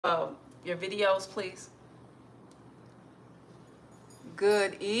your videos, please.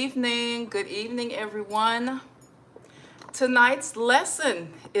 Good evening, everyone. Tonight's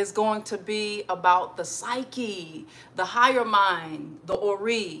lesson is going to be about the psyche, the higher mind, the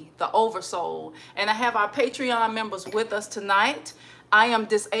ori, the oversoul. And I have our Patreon members with us tonight. I am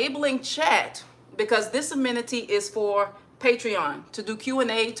disabling chat because this amenity is for Patreon to do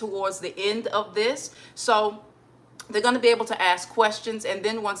Q&A towards the end of this. So they're going to be able to ask questions, and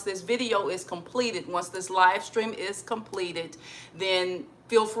then once this video is completed, once this live stream is completed, then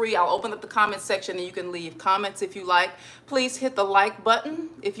feel free. I'll open up the comment section and you can leave comments if you like. Please hit the like button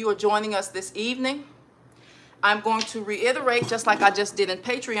if you are joining us this evening. I'm going to reiterate, just like I just did in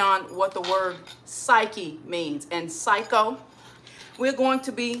Patreon, what the word psyche means. And psycho, we're going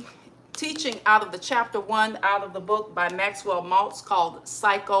to be teaching out of the chapter 1 out of the book by Maxwell Maltz called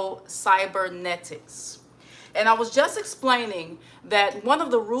Psycho-Cybernetics. And I was just explaining that one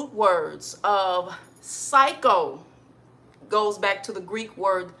of the root words of psycho goes back to the Greek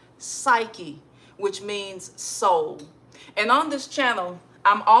word psyche, which means soul. And on this channel,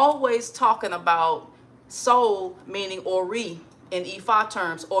 I'm always talking about soul, meaning ori in Ifa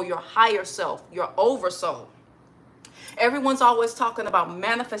terms, or your higher self, your oversoul. Everyone's always talking about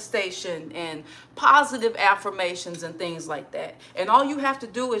manifestation and positive affirmations and things like that. And all you have to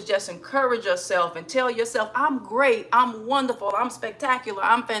do is just encourage yourself and tell yourself, I'm great, I'm wonderful, I'm spectacular,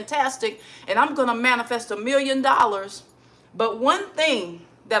 I'm fantastic, and I'm going to manifest $1 million. But one thing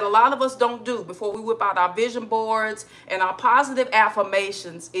that a lot of us don't do before we whip out our vision boards and our positive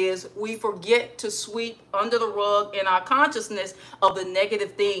affirmations is we forget to sweep under the rug in our consciousness of the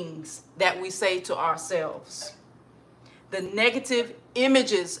negative things that we say to ourselves. The negative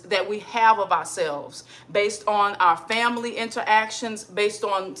images that we have of ourselves based on our family interactions, based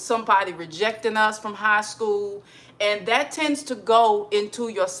on somebody rejecting us from high school. And that tends to go into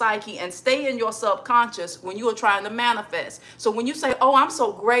your psyche and stay in your subconscious when you are trying to manifest. So when you say, oh, I'm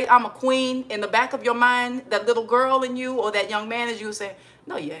so great, I'm a queen, in the back of your mind, that little girl in you or that young man is you say,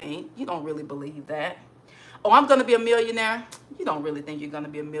 no, you ain't. You don't really believe that. Oh, I'm going to be a millionaire. You don't really think you're going to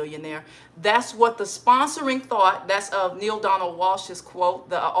be a millionaire. That's what the sponsoring thought, that's of Neil Donald Walsh's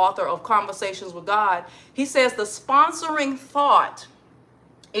quote, the author of Conversations with God. He says the sponsoring thought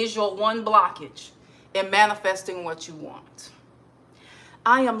is your one blockage in manifesting what you want.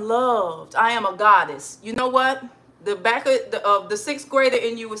 I am loved. I am a goddess. You know what? The back of the sixth grader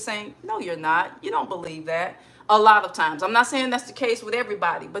in you was saying, no, you're not. You don't believe that. A lot of times. I'm not saying that's the case with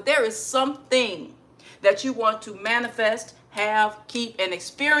everybody, but there is something that you want to manifest, have, keep, and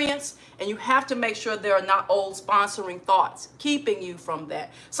experience, and you have to make sure there are not old sponsoring thoughts keeping you from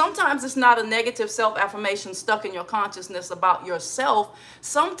that. Sometimes it's not a negative self-affirmation stuck in your consciousness about yourself.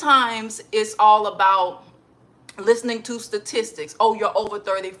 Sometimes it's all about listening to statistics. Oh, you're over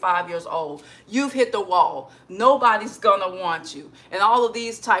 35 years old. You've hit the wall. Nobody's gonna want you. And all of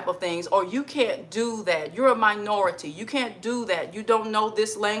these type of things. Or you can't do that. You're a minority. You can't do that. You don't know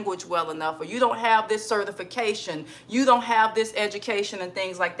this language well enough. Or you don't have this certification. You don't have this education and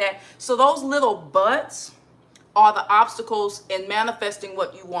things like that. So those little buts are the obstacles in manifesting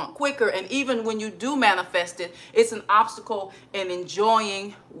what you want quicker. And even when you do manifest it, it's an obstacle in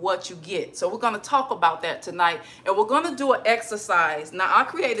enjoying what you get. So we're going to talk about that tonight. And we're going to do an exercise. Now, I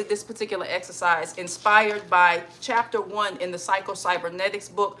created this particular exercise inspired by chapter 1 in the Psycho-Cybernetics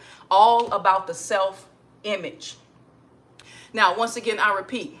book, all about the self-image. Now, once again, I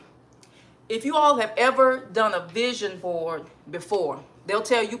repeat, if you all have ever done a vision board before, they'll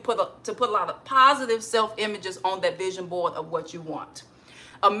tell you to put a lot of positive self-images on that vision board of what you want.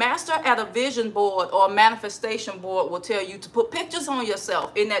 A master at a vision board or a manifestation board will tell you to put pictures on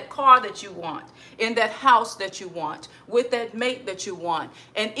yourself in that car that you want, in that house that you want, with that mate that you want.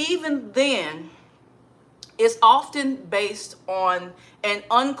 And even then, it's often based on an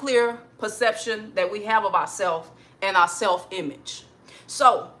unclear perception that we have of ourselves and our self-image.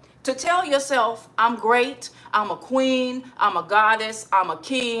 So, to tell yourself, I'm great, I'm a queen, I'm a goddess, I'm a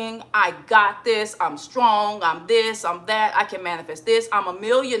king, I got this, I'm strong, I'm this, I'm that, I can manifest this, I'm a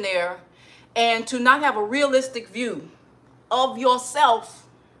millionaire, and to not have a realistic view of yourself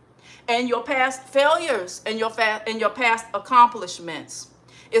and your past failures and your past accomplishments.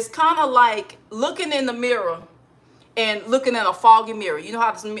 It's kind of like looking in the mirror and looking in a foggy mirror. You know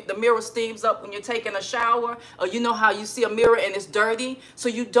how the mirror steams up when you're taking a shower? Or you know how you see a mirror and it's dirty? So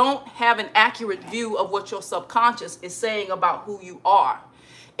you don't have an accurate view of what your subconscious is saying about who you are.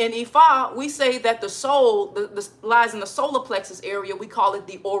 In Ifa, we say that the soul lies in the solar plexus area. We call it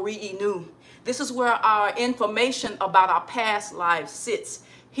the Ori Inu. This is where our information about our past lives sits,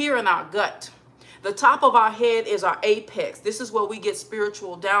 here in our gut. The top of our head is our apex. This is where we get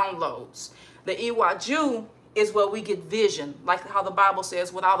spiritual downloads. The Iwaju is where we get vision. Like how the Bible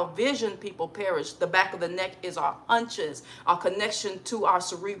says, without a vision, people perish. The back of the neck is our hunches, our connection to our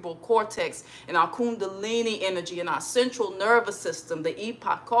cerebral cortex and our kundalini energy and our central nervous system, the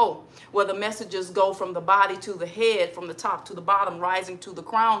Ipako, where the messages go from the body to the head, from the top to the bottom, rising to the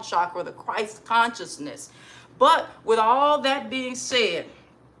crown chakra, the Christ consciousness. But with all that being said,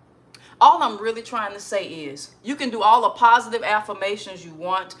 all I'm really trying to say is you can do all the positive affirmations you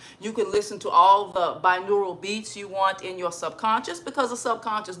want. You can listen to all the binaural beats you want in your subconscious, because the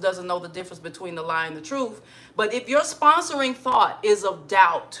subconscious doesn't know the difference between the lie and the truth. But if your sponsoring thought is of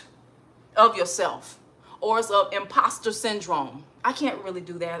doubt of yourself, or it's of imposter syndrome, I can't really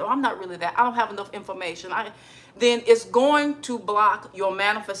do that, or I'm not really that, I don't have enough information, then it's going to block your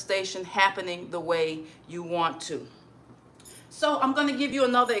manifestation happening the way you want to. So I'm going to give you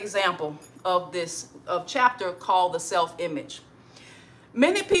another example of this chapter called the self-image.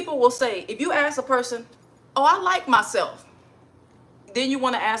 Many people will say, if you ask a person, oh, I like myself, then you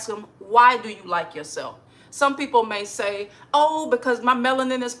want to ask them, why do you like yourself? Some people may say, oh, because my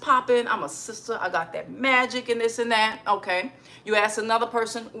melanin is popping, I'm a sister, I got that magic and this and that. Okay. You ask another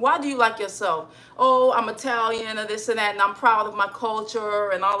person, why do you like yourself? Oh, I'm Italian and this and that, and I'm proud of my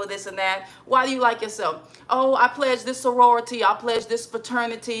culture and all of this and that. Why do you like yourself? Oh, I pledge this sorority, I pledge this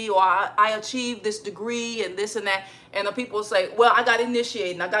fraternity, or I achieved this degree and this and that. And the people say, well, I got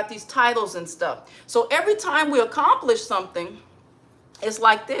initiated and I got these titles and stuff. So every time we accomplish something, it's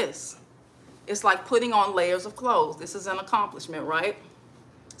like this. It's like putting on layers of clothes. This is an accomplishment, right?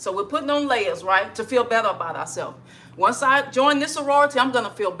 So we're putting on layers, right, to feel better about ourselves. Once I join this sorority, I'm going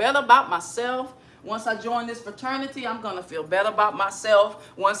to feel better about myself. Once I join this fraternity, I'm going to feel better about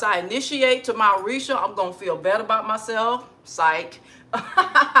myself. Once I initiate to my Orisha, I'm going to feel better about myself. Psych.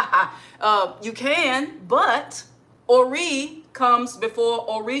 You can, but Ori comes before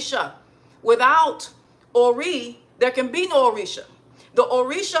Orisha. Without Ori, there can be no Orisha. The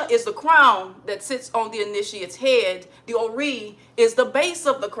Orisha is the crown that sits on the initiate's head. The Ori is the base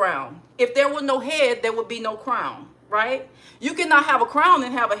of the crown. If there were no head, there would be no crown, right? You cannot have a crown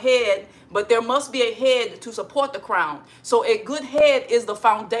and have a head, but there must be a head to support the crown. So a good head is the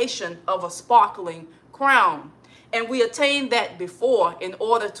foundation of a sparkling crown. And we attain that before in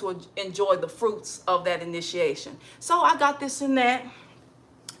order to enjoy the fruits of that initiation. So I got this and that.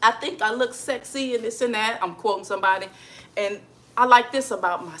 I think I look sexy and this and that. I'm quoting somebody. And I like this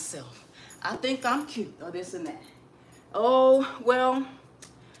about myself. I think I'm cute or this and that. Oh, well,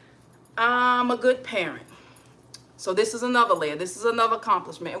 I'm a good parent. So this is another layer. This is another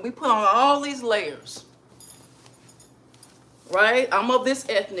accomplishment. And we put on all these layers. Right? I'm of this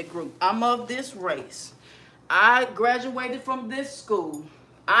ethnic group. I'm of this race. I graduated from this school.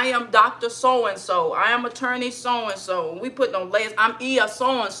 I am Dr. So-and-so. I am attorney so-and-so. We put on layers. I'm Ia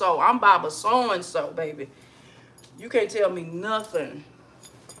so-and-so. I'm Baba so-and-so, baby. You can't tell me nothing.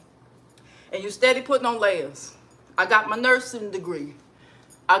 And you steady putting on layers. I got my nursing degree.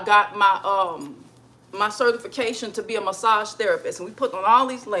 I got my certification to be a massage therapist. And we put on all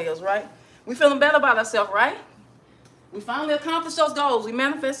these layers, right? We feeling better about ourselves, right? We finally accomplished those goals. We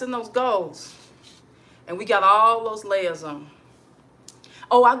manifesting those goals. And we got all those layers on.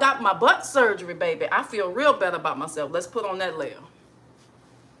 Oh, I got my butt surgery, baby. I feel real better about myself. Let's put on that layer.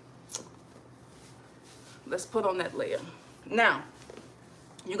 Let's put on that layer. Now,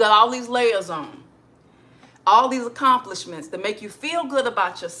 you got all these layers on. All these accomplishments that make you feel good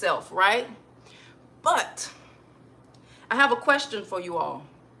about yourself, right? But I have a question for you all.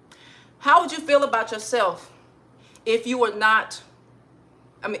 How would you feel about yourself if you were not,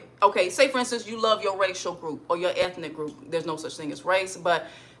 okay, say for instance, you love your racial group or your ethnic group. There's no such thing as race, but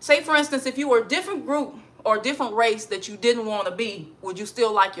say for instance, if you were a different group or a different race that you didn't want to be, would you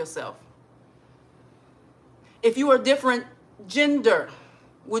still like yourself? If you were a different gender,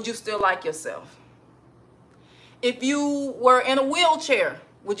 would you still like yourself? If you were in a wheelchair,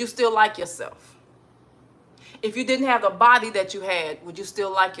 would you still like yourself? If you didn't have the body that you had, would you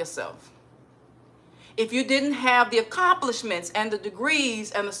still like yourself? If you didn't have the accomplishments and the degrees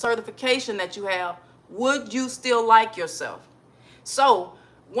and the certification that you have, would you still like yourself? So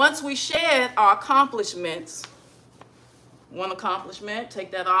once we shared our accomplishments, one accomplishment, take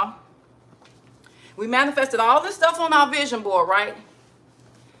that off. We manifested all this stuff on our vision board, right?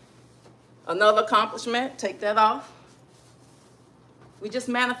 Another accomplishment, take that off. We just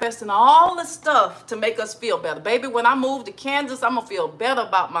manifesting all this stuff to make us feel better. Baby, when I move to Kansas, I'm going to feel better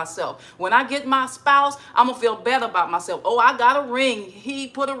about myself. When I get my spouse, I'm going to feel better about myself. Oh, I got a ring. He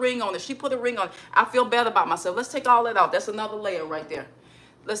put a ring on it. She put a ring on it. I feel better about myself. Let's take all that off. That's another layer right there.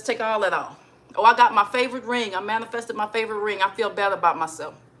 Let's take all that off. Oh, I got my favorite ring. I manifested my favorite ring. I feel better about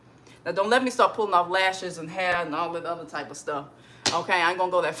myself. Now, don't let me start pulling off lashes and hair and all that other type of stuff. Okay, I ain't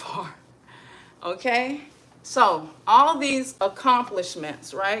going to go that far. Okay? So, all these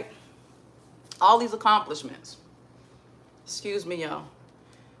accomplishments, right? All these accomplishments. Excuse me, y'all.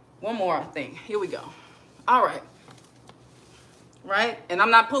 One more, I think. Here we go. All right. Right? And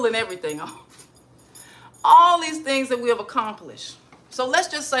I'm not pulling everything off. All these things that we have accomplished. So let's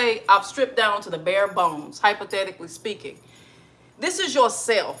just say I've stripped down to the bare bones, hypothetically speaking. This is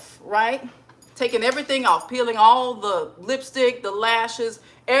yourself, right? Taking everything off, peeling all the lipstick, the lashes,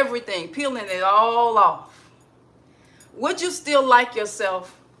 everything, peeling it all off. Would you still like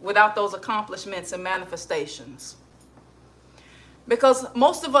yourself without those accomplishments and manifestations? Because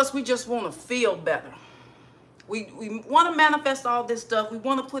most of us, we just want to feel better. We want to manifest all this stuff. We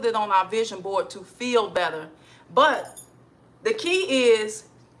want to put it on our vision board to feel better. But the key is,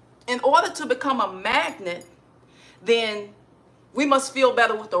 in order to become a magnet, then we must feel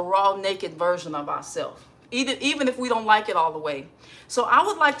better with the raw, naked version of ourselves, even if we don't like it all the way. So I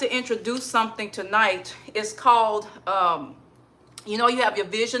would like to introduce something tonight. It's called, you know, you have your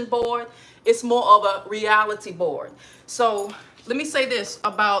vision board. It's more of a reality board. So let me say this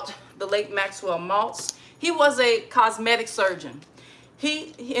about the late Maxwell Maltz. He was a cosmetic surgeon.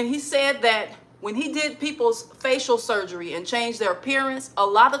 He said that when he did people's facial surgery and changed their appearance, a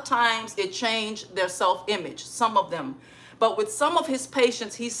lot of times it changed their self-image, some of them. But with some of his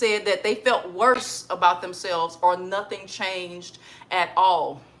patients, he said that they felt worse about themselves or nothing changed at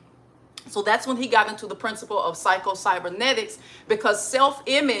all. So that's when he got into the principle of Psycho-Cybernetics, because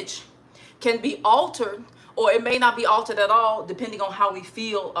self-image can be altered, or it may not be altered at all, depending on how we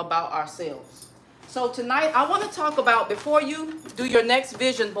feel about ourselves. So tonight, I want to talk about, before you do your next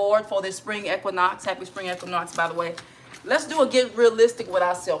vision board for this spring equinox, happy spring equinox, by the way, let's do a get realistic with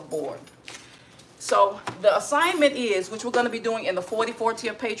ourselves board. So the assignment is, which we're going to be doing in the 44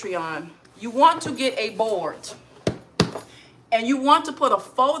 tier Patreon, you want to get a board and you want to put a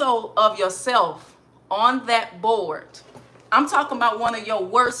photo of yourself on that board. I'm talking about one of your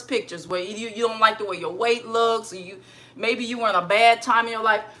worst pictures where you don't like the way your weight looks, or maybe you were in a bad time in your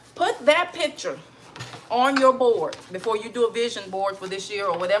life. Put that picture on your board before you do a vision board for this year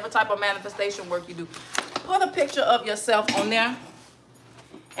or whatever type of manifestation work you do. Put a picture of yourself on there.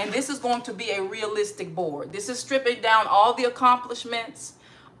 And this is going to be a realistic board. This is stripping down all the accomplishments,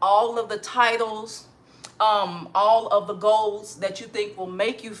 all of the titles, all of the goals that you think will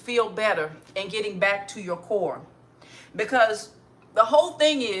make you feel better and getting back to your core. Because the whole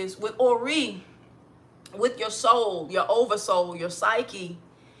thing is with Ori, with your soul, your oversoul, your psyche,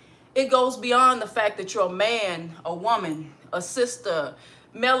 it goes beyond the fact that you're a man, a woman, a sister,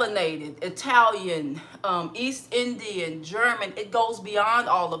 melanated, Italian, East Indian, German. It goes beyond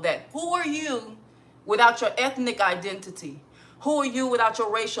all of that. Who are you without your ethnic identity? Who are you without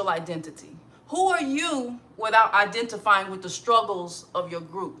your racial identity? Who are you without identifying with the struggles of your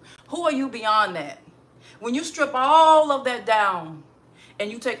group? Who are you beyond that? When you strip all of that down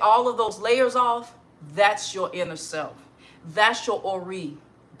and you take all of those layers off, that's your inner self. That's your Ori.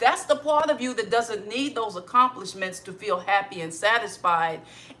 That's the part of you that doesn't need those accomplishments to feel happy and satisfied.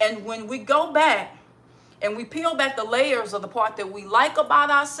 And when we go back and we peel back the layers of the part that we like about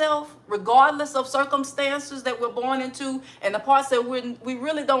ourselves, regardless of circumstances that we're born into, and the parts that we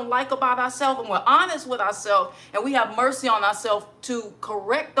really don't like about ourselves, and we're honest with ourselves, and we have mercy on ourselves to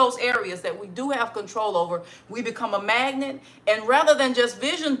correct those areas that we do have control over, we become a magnet. And rather than just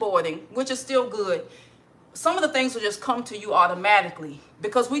vision boarding, which is still good, some of the things will just come to you automatically,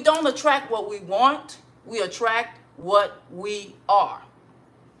 because we don't attract what we want, we attract what we are.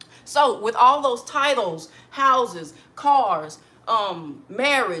 So with all those titles, houses, cars,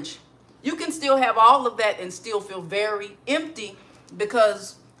 marriage, you can still have all of that and still feel very empty,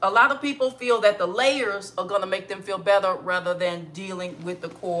 because a lot of people feel that the layers are going to make them feel better rather than dealing with the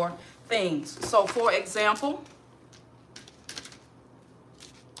core things. So for example,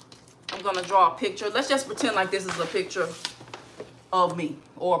 I'm going to draw a picture. Let's just pretend like this is a picture of me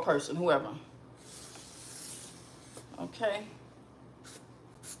or a person, whoever. Okay.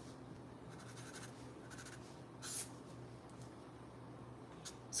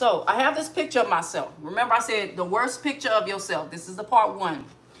 So I have this picture of myself. Remember I said the worst picture of yourself. This is the part one.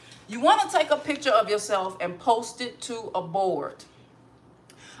 You want to take a picture of yourself and post it to a board.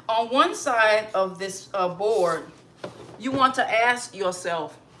 On one side of this board, you want to ask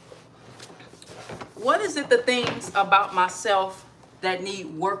yourself, what is it, the things about myself that need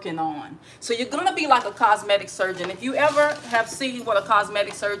working on? So you're going to be like a cosmetic surgeon. If you ever have seen what a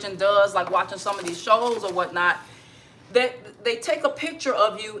cosmetic surgeon does, like watching some of these shows or whatnot, they take a picture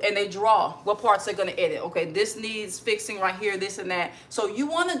of you and they draw what parts they're going to edit. Okay, this needs fixing right here, this and that. So you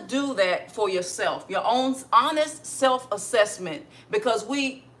want to do that for yourself, your own honest self-assessment, because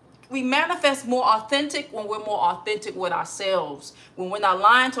we manifest more authentic when we're more authentic with ourselves, when we're not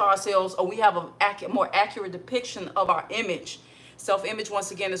lying to ourselves, or we have a more accurate depiction of our image. Self-image,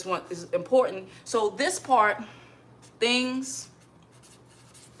 once again, is important. So this part, things,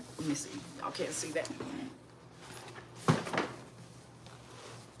 let me see, y'all can't see that.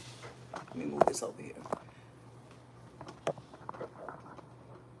 Let me move this over here.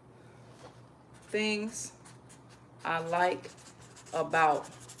 Things I like about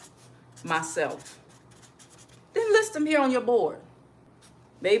myself. Then list them here on your board.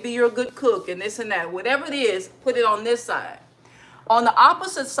 Maybe you're a good cook and this and that. Whatever it is, put it on this side. On the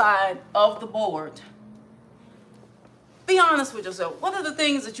opposite side of the board, be honest with yourself. What are the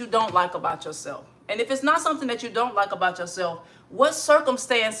things that you don't like about yourself? And if it's not something that you don't like about yourself, what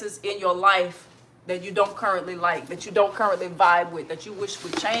circumstances in your life that you don't currently like, that you don't currently vibe with, that you wish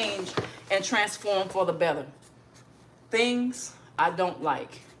would change and transform for the better? Things I don't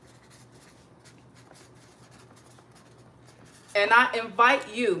like. And I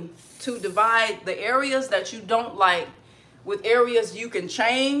invite you to divide the areas that you don't like with areas you can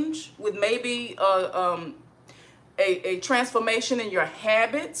change, with maybe a transformation in your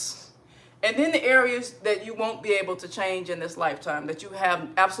habits. And then the areas that you won't be able to change in this lifetime, that you have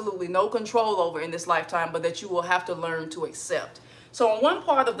absolutely no control over in this lifetime, but that you will have to learn to accept. So on one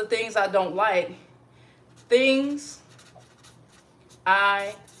part of the things I don't like, things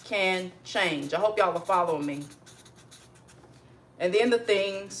I can change. I hope y'all are following me. And then the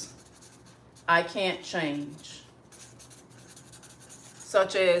things I can't change,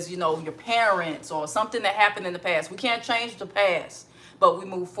 such as, you know, your parents or something that happened in the past. We can't change the past, but we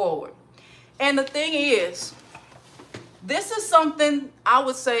move forward. And the thing is, this is something I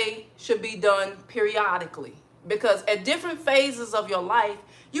would say should be done periodically, because at different phases of your life,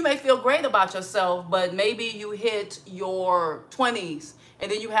 you may feel great about yourself, but maybe you hit your 20s and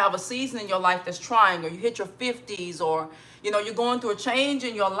then you have a season in your life that's trying, or you hit your 50s, or, you know, you're going through a change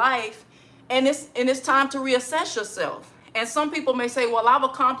in your life, and it's time to reassess yourself. And some people may say, well, I've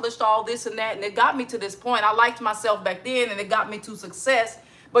accomplished all this and that, and it got me to this point. I liked myself back then, and it got me to success.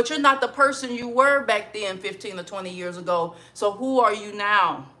 But you're not the person you were back then 15 or 20 years ago. So who are you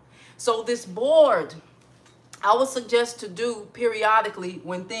now? So this board, I would suggest to do periodically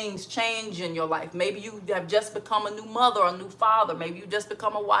when things change in your life. Maybe you have just become a new mother or a new father. Maybe you just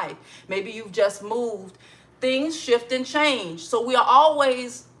become a wife. Maybe you've just moved. Things shift and change. So we are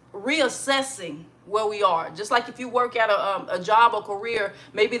always reassessing where we are. Just like if you work at a job or career,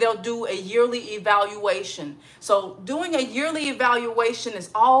 maybe they'll do a yearly evaluation. So doing a yearly evaluation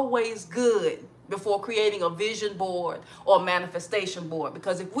is always good before creating a vision board or manifestation board.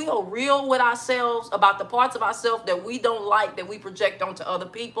 Because if we are real with ourselves about the parts of ourselves that we don't like, that we project onto other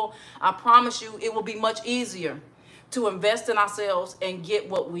people, I promise you it will be much easier to invest in ourselves and get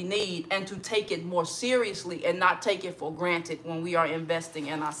what we need, and to take it more seriously and not take it for granted when we are investing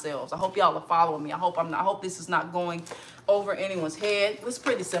in ourselves. I hope y'all are following me. I hope this is not going over anyone's head. It's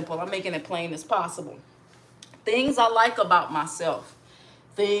pretty simple. I'm making it plain as possible. Things I like about myself.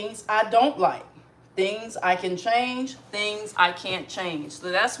 Things I don't like. Things I can change. Things I can't change. So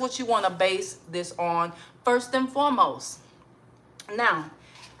that's what you want to base this on first and foremost. Now,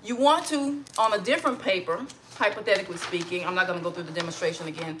 you want to, on a different paper, hypothetically speaking, I'm not going to go through the demonstration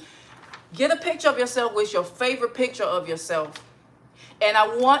again, get a picture of yourself with your favorite picture of yourself. And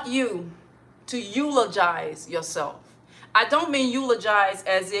I want you to eulogize yourself. I don't mean eulogize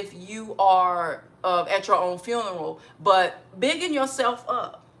as if you are at your own funeral, but bigging yourself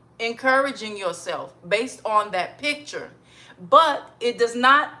up, encouraging yourself based on that picture. But it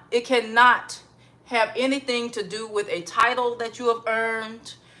cannot have anything to do with a title that you have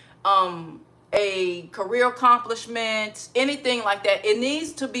earned, a career accomplishment, anything like that. It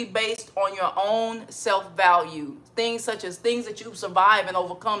needs to be based on your own self-value. Things such as things that you've survived and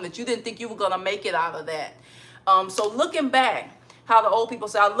overcome that you didn't think you were going to make it out of that. So looking back, how the old people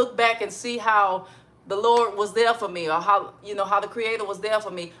say, I look back and see how the Lord was there for me, or how, you know, how the Creator was there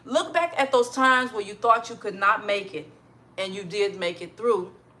for me. Look back at those times where you thought you could not make it and you did make it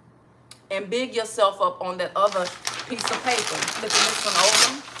through, and big yourself up on that other piece of paper. Flipping this one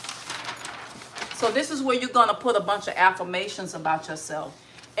over. So this is where you're going to put a bunch of affirmations about yourself.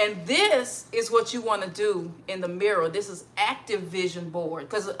 And this is what you want to do in the mirror. This is active vision board,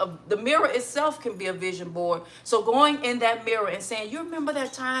 because the mirror itself can be a vision board. So going in that mirror and saying, you remember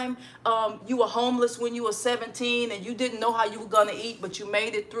that time you were homeless when you were 17 and you didn't know how you were going to eat, but you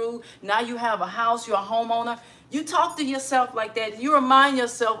made it through. Now you have a house, you're a homeowner. You talk to yourself like that. You remind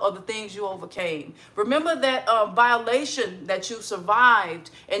yourself of the things you overcame. Remember that violation that you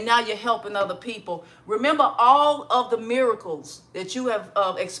survived, and now you're helping other people. Remember all of the miracles that you have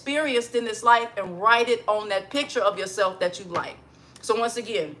experienced in this life, and write it on that picture of yourself that you like. So once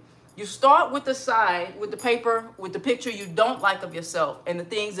again, you start with the side, with the paper, with the picture you don't like of yourself, and the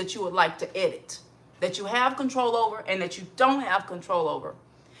things that you would like to edit, that you have control over and that you don't have control over.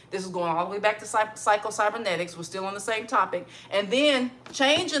 This is going all the way back to Psycho-Cybernetics. We're still on the same topic. And then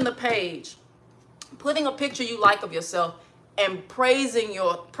changing the page, putting a picture you like of yourself, and praising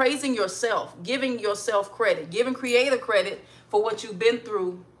yourself, giving yourself credit, giving creator credit for what you've been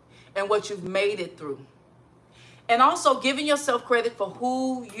through and what you've made it through. And also giving yourself credit for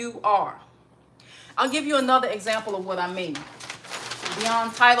who you are. I'll give you another example of what I mean.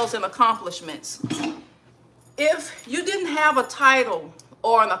 Beyond titles and accomplishments. If you didn't have a title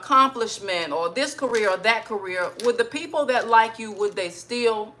or an accomplishment or this career or that career, would the people that like you, would they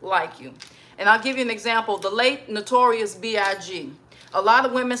still like you? And I'll give you an example. The late Notorious B.I.G. A lot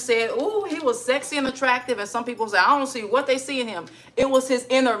of women said, "Ooh, he was sexy and attractive," and some people say, "I don't see what they see in him." It was his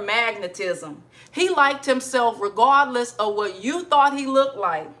inner magnetism. He liked himself regardless of what you thought he looked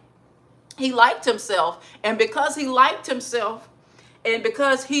like. He liked himself, and because he liked himself, and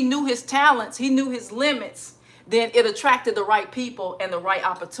because he knew his talents, he knew his limits, then it attracted the right people and the right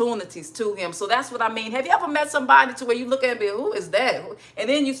opportunities to him. So that's what I mean. Have you ever met somebody to where you look at it and be, "Who is that?" And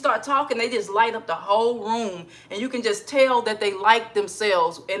then you start talking, they just light up the whole room, and you can just tell that they like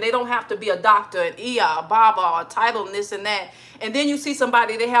themselves, and they don't have to be a doctor, an ER, Baba, a title, and this and that. And then you see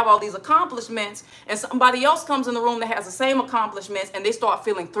somebody, they have all these accomplishments, and somebody else comes in the room that has the same accomplishments, and they start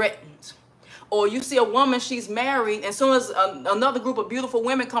feeling threatened. Or you see a woman, she's married, and as soon as another group of beautiful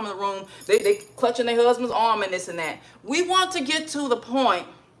women come in the room, they clutching their husband's arm and this and that. We want to get to the point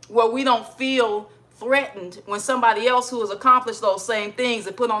where we don't feel threatened when somebody else who has accomplished those same things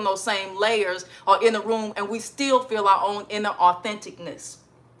and put on those same layers are in the room, and we still feel our own inner authenticness.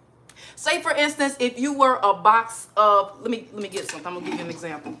 Say, for instance, if you were a box of, let me get something. I'm going to give you an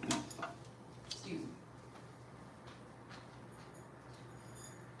example.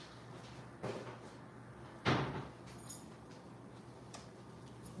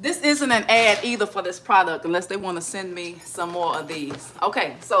 This isn't an ad either for this product, unless they want to send me some more of these.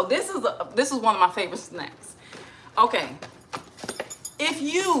 Okay, so this is one of my favorite snacks. Okay, if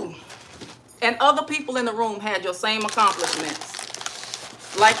you and other people in the room had your same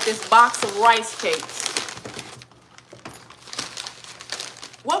accomplishments, like this box of rice cakes,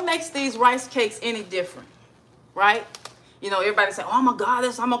 what makes these rice cakes any different, right? You know, everybody say, "Oh, I'm a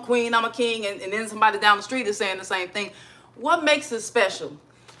goddess, I'm a queen, I'm a king," and then somebody down the street is saying the same thing. What makes it special?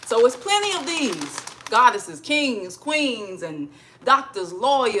 So it's plenty of these goddesses, kings, queens, and doctors,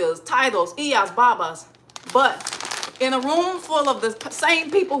 lawyers, titles, EIs, babas. But in a room full of the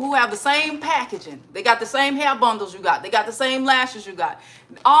same people who have the same packaging, they got the same hair bundles you got, they got the same lashes you got,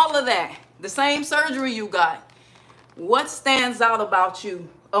 all of that, the same surgery you got. What stands out about you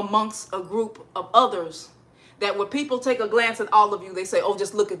amongst a group of others that when people take a glance at all of you, they say, "Oh,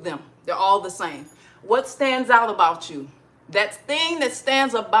 just look at them. They're all the same." What stands out about you? That thing that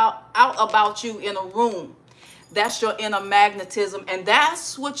stands out about you in a room, that's your inner magnetism, and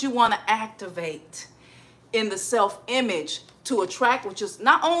that's what you want to activate in the self-image to attract, which is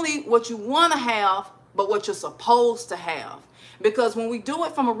not only what you want to have, but what you're supposed to have. Because when we do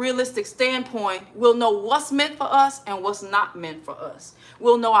it from a realistic standpoint, we'll know what's meant for us and what's not meant for us.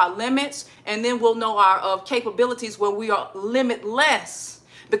 We'll know our limits, and then we'll know our capabilities where we are limitless.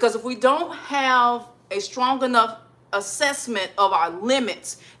 Because if we don't have a strong enough assessment of our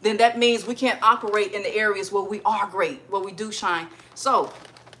limits, then that means we can't operate in the areas where we are great, where we do shine. So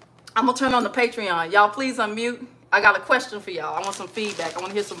I'm gonna turn on the Patreon. Y'all please unmute. I got a question for y'all. I want some feedback. I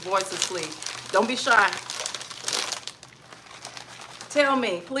want to hear some voices, please. Don't be shy. Tell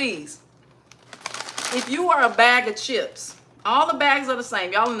me, please, if you are a bag of chips, all the bags are the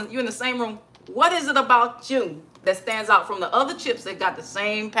same, you're in the same room, what is it about you that stands out from the other chips that got the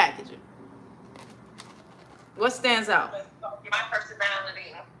same packaging? What stands out? My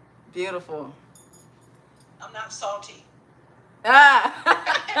personality. Beautiful. I'm not salty. Ah.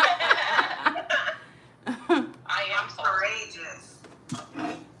 I am courageous.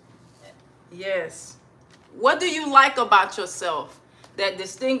 Yes. What do you like about yourself that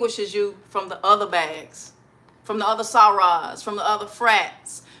distinguishes you from the other bags, from the other Saras, from the other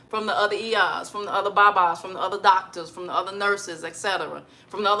frats, from the other ERs, from the other babas, from the other doctors, from the other nurses, etc.,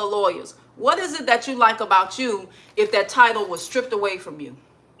 from the other lawyers? What is it that you like about you if that title was stripped away from you?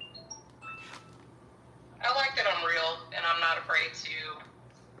 I like that I'm real and I'm not afraid to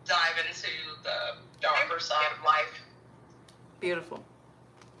dive into the darker side of life. Beautiful.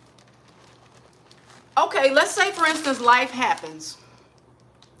 Okay, let's say for instance life happens,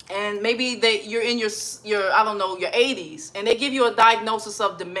 and maybe you're in your I don't know, your 80s, and they give you a diagnosis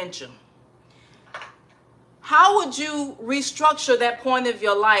of dementia. How would you restructure that point of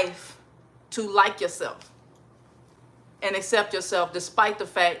your life to like yourself and accept yourself despite the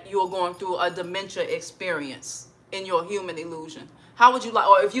fact you are going through a dementia experience in your human illusion? How would you like,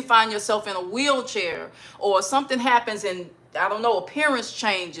 or if you find yourself in a wheelchair or something happens and, I don't know, appearance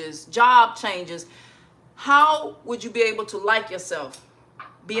changes, job changes, how would you be able to like yourself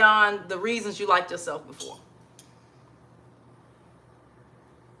beyond the reasons you liked yourself before?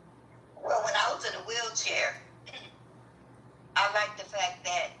 Well, when I was in a wheelchair, I liked the fact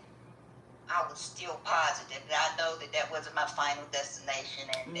that I was still positive. That I know that that wasn't my final destination,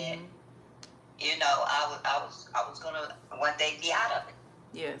 and that, you know, I was gonna one day be out of it.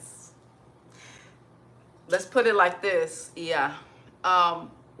 Yes. Let's put it like this. Yeah.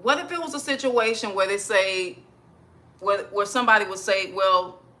 What if it was a situation where they say, where somebody would say,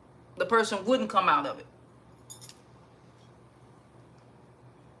 well, the person wouldn't come out of it?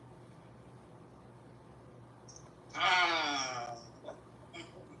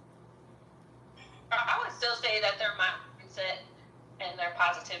 I would still say that their mindset and their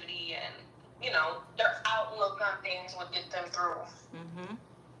positivity and, you know, their outlook on things would get them through.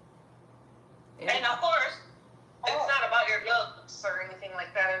 Yeah. And of course, it's not about your looks or anything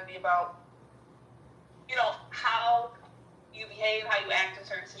like that. It'd be about, you know, how you behave, how you act in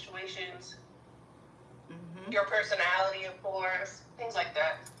certain situations, your personality, of course, things like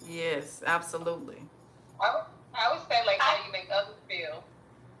that. Yes, absolutely. I would say, like, how you make others feel.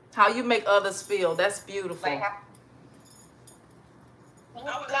 How you make others feel. That's beautiful.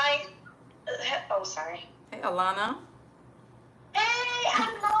 Oh, sorry. Hey, Alana. Hey,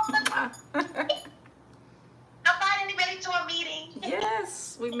 I'm finally ready to a meeting.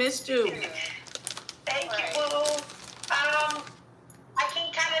 Yes, we missed you. Thank you, boo. I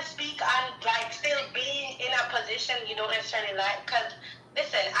can kind of speak on, like, still being in a position you don't necessarily like. Because,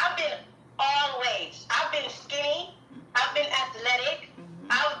 listen, I've been skinny. I've been athletic.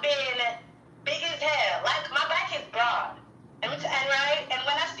 I've been big as hell. Like, my back is broad. And when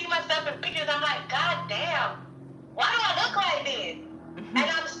I see myself in pictures, I'm like, God damn, why do I look like this? And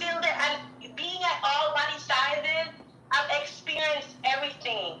I'm still there. And being at all body sizes, I've experienced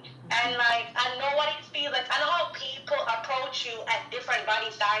everything. And, like, I know what it feels like. I know how people approach you at different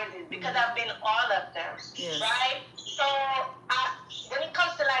body sizes because I've been all of them. Yes. Right? So, when it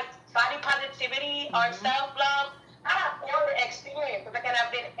comes to, like, body positivity or self-love, I have all the experience because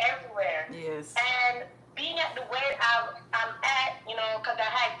I've been everywhere. Yes. And being at the weight I'm at, you know, because I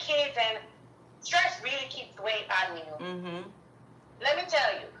had kids, and stress really keeps weight on you. Let me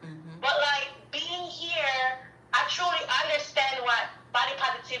tell you. But, like, being here, I truly understand what body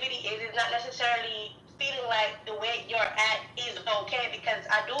positivity is. It's not necessarily feeling like the weight you're at is okay, because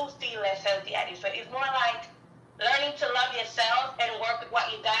I do feel less healthy at this weight. It's more like learning to love yourself and work with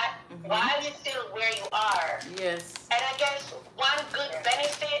what you got while you're still where you are. Yes. And I guess one good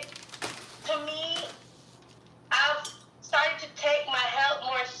benefit to me, I've started to take my health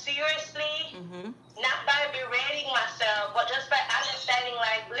more seriously, not by berating myself, but just by understanding,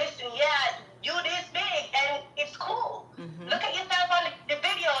 like, listen, yeah, you this big, and it's cool. Look at yourself on the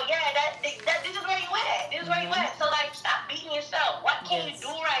video. Yeah, this is where you at. This is where you at. So, like, stop beating yourself. What can you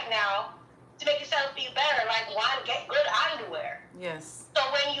do right now to make yourself feel better? Like, one, get good underwear. Yes. So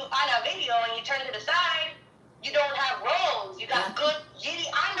when you on a video and you turn to the side, you don't have rolls. You got good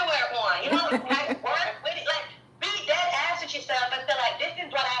yitty underwear on. You know, like, work with it. Like, be dead ass with yourself and feel like, this is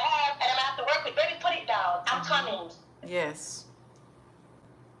what I have, and I'm gonna have to work with. Baby, put it down. I'm coming. Yes.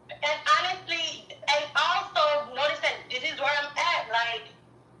 And honestly, and also notice that this is where I'm at. Like,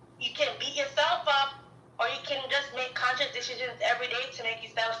 you can beat yourself up, or you can just make conscious decisions every day to make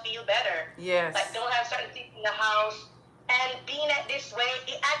yourself feel better. Yes. Like, don't have certain things in the house. And being at this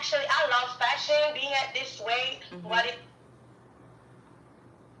weight, I love fashion. Being at this weight,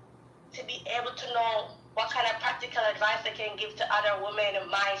 to be able to know what kind of practical advice I can give to other women of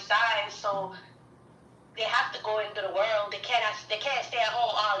my size, so they have to go into the world. They can't stay at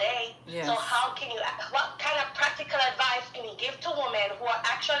home all day. Yes. So what kind of practical advice can you give to women who are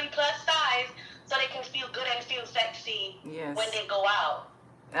actually plus size, so they can feel good and feel sexy when they go out?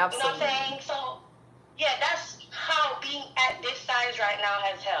 Absolutely. You know what I'm saying? So, yeah, that's how being at this size right now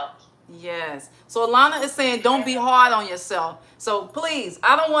has helped. Yes. So Alana is saying, don't be hard on yourself. So please,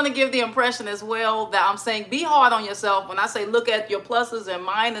 I don't want to give the impression as well that I'm saying be hard on yourself. When I say look at your pluses and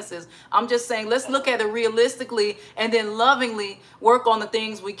minuses, I'm just saying let's look at it realistically and then lovingly work on the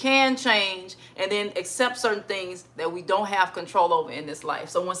things we can change and then accept certain things that we don't have control over in this life.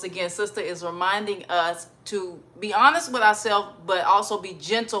 So once again, sister is reminding us to be honest with ourselves, but also be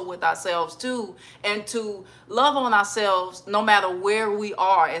gentle with ourselves too, and to love on ourselves no matter where we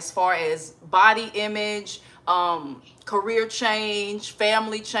are as far as body image, career change,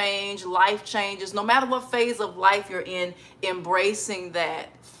 family change, life changes. No matter what phase of life you're in, embracing that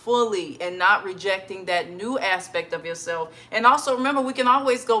fully and not rejecting that new aspect of yourself. And also remember, we can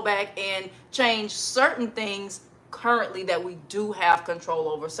always go back and change certain things currently that we do have control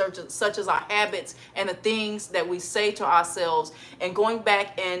over, such as our habits and the things that we say to ourselves, and going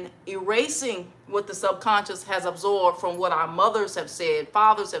back and erasing what the subconscious has absorbed from what our mothers have said,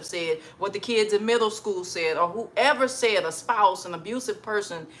 fathers have said, what the kids in middle school said, or whoever said, a spouse, an abusive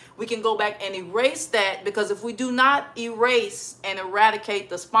person. We can go back and erase that, because if we do not erase and eradicate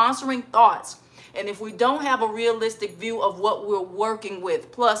the sponsoring thoughts, and if we don't have a realistic view of what we're working with,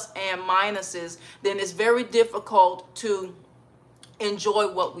 plus and minuses, then it's very difficult to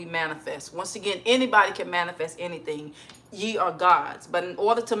enjoy what we manifest. Once again, anybody can manifest anything. Ye are gods. But in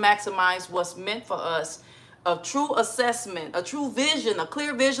order to maximize what's meant for us, a true assessment, a true vision, a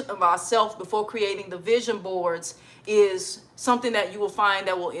clear vision of ourselves before creating the vision boards is something that you will find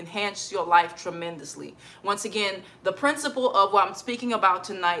that will enhance your life tremendously. Once again, the principle of what I'm speaking about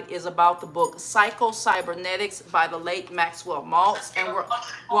tonight is about the book Psycho-Cybernetics by the late Maxwell Maltz. And we're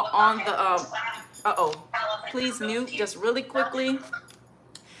on the, please mute just really quickly.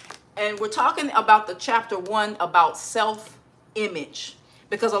 And we're talking about the chapter 1 about self-image,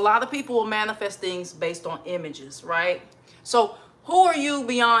 because a lot of people will manifest things based on images, right? So who are you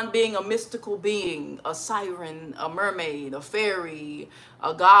beyond being a mystical being, a siren, a mermaid, a fairy,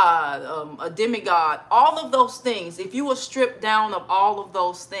 a god, a demigod, all of those things? If you were stripped down of all of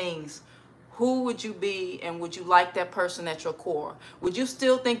those things, who would you be, and would you like that person at your core? Would you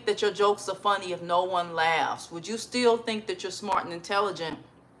still think that your jokes are funny if no one laughs? Would you still think that you're smart and intelligent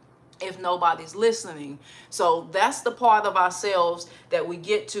if nobody's listening? So that's the part of ourselves that we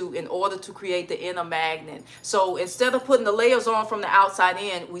get to in order to create the inner magnet. So instead of putting the layers on from the outside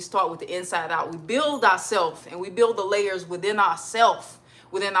in, we start with the inside out. We build ourselves, and we build the layers within ourself,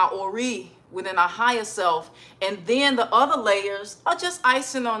 within our ori, within our higher self. And then the other layers are just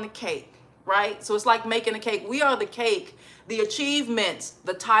icing on the cake, right? So it's like making a cake. We are the cake. The achievements,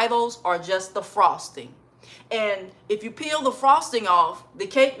 the titles are just the frosting. And if you peel the frosting off, the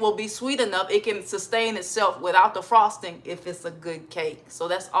cake will be sweet enough. It can sustain itself without the frosting if it's a good cake. So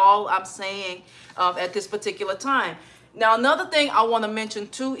that's all I'm saying at this particular time. Now, another thing I want to mention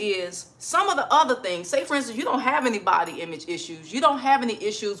too is some of the other things. Say, for instance, you don't have any body image issues. You don't have any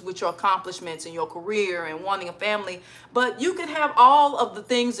issues with your accomplishments in your career and wanting a family. But you can have all of the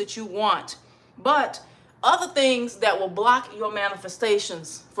things that you want. But other things that will block your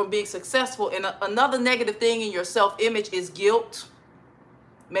manifestations from being successful. And another negative thing in your self-image is guilt.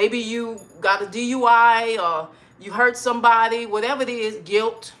 Maybe you got a DUI, or you hurt somebody, whatever it is,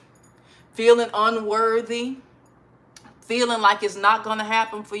 guilt, feeling unworthy, feeling like it's not going to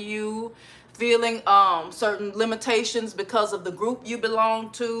happen for you, feeling certain limitations because of the group you belong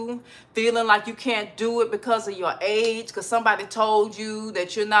to, feeling like you can't do it because of your age, because somebody told you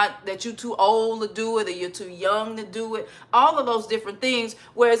that you're too old to do it, or you're too young to do it, all of those different things.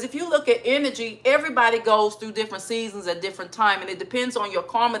 Whereas if you look at energy, everybody goes through different seasons at different time, and it depends on your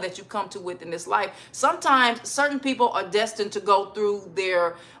karma that you come to with in this life. Sometimes certain people are destined to go through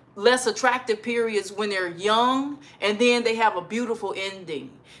their less attractive periods when they're young, and then they have a beautiful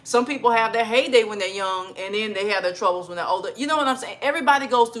ending. Some people have their heyday when they're young, and then they have their troubles when they're older. You know what I'm saying? Everybody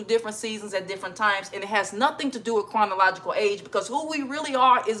goes through different seasons at different times, and it has nothing to do with chronological age, because who we really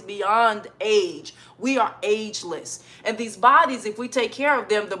are is beyond age. We are ageless. And these bodies, if we take care of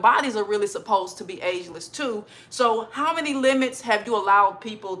them, the bodies are really supposed to be ageless too. So how many limits have you allowed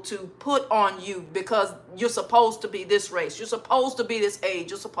people to put on you because you're supposed to be this race, you're supposed to be this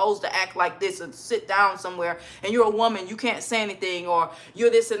age, you're supposed to act like this and sit down somewhere, and you're a woman, you can't say anything, or you're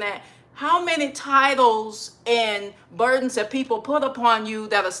this and that? How many titles and burdens have people put upon you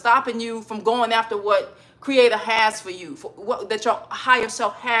that are stopping you from going after what Creator has for you, for what that your higher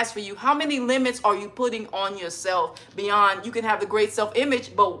self has for you? How many limits are you putting on yourself beyond? You can have the great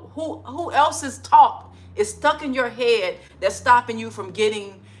self-image, but who else's talk is stuck in your head that's stopping you from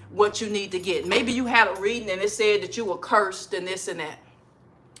getting what you need to get? Maybe you had a reading and it said that you were cursed and this and that.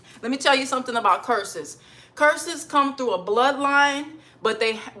 Let me tell you something about curses. Curses come through a bloodline, but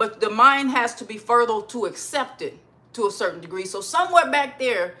the mind has to be fertile to accept it to a certain degree. So somewhere back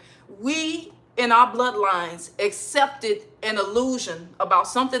there, we in our bloodlines accepted an illusion about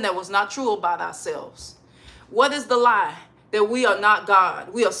something that was not true about ourselves. What is the lie? That we are not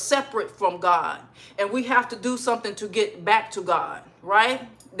God. We are separate from God. And we have to do something to get back to God, right?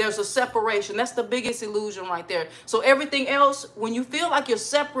 There's a separation. That's the biggest illusion right there. So everything else, when you feel like you're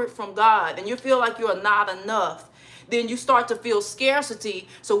separate from God and you feel like you're not enough, then you start to feel scarcity.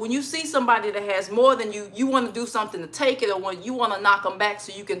 So when you see somebody that has more than you, you want to do something to take it, or when you want to knock them back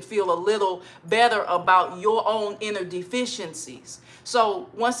so you can feel a little better about your own inner deficiencies. So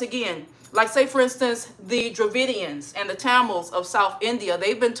once again, like say for instance, the Dravidians and the Tamils of South India,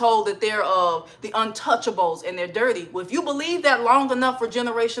 they've been told that they're the untouchables and they're dirty. Well, if you believe that long enough for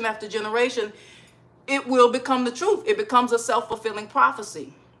generation after generation, it will become the truth. It becomes a self-fulfilling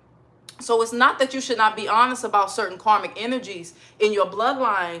prophecy. So it's not that you should not be honest about certain karmic energies in your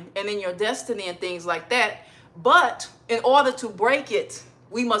bloodline and in your destiny and things like that. But in order to break it,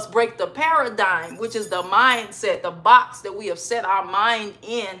 we must break the paradigm, which is the mindset, the box that we have set our mind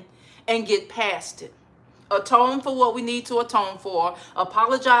in, and get past it. Atone for what we need to atone for,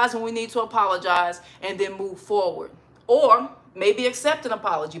 apologize when we need to apologize, and then move forward. Or maybe accept an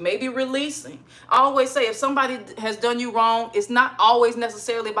apology, maybe releasing. I always say if somebody has done you wrong, it's not always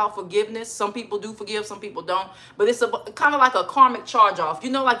necessarily about forgiveness. Some people do forgive, some people don't. But it's kind of like a karmic charge off.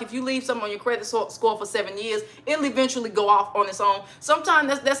 You know, like if you leave someone on your credit score for 7 years, it'll eventually go off on its own.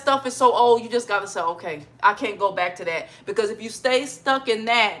 Sometimes that stuff is so old, you just got to say, okay, I can't go back to that. Because if you stay stuck in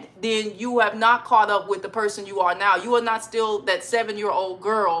that, then you have not caught up with the person you are now. You are not still that 7-year-old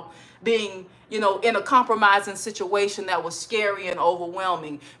girl being, you know, in a compromising situation that was scary and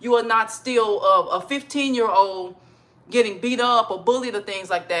overwhelming. You are not still a 15-year-old getting beat up or bullied or things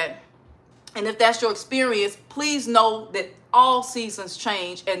like that. And if that's your experience, please know that all seasons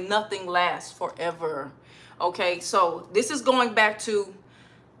change and nothing lasts forever. Okay, so this is going back to,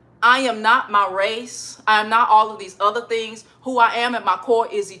 I am not my race. I am not all of these other things. Who I am at my core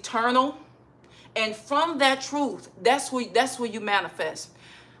is eternal. And from that truth, that's where you manifest.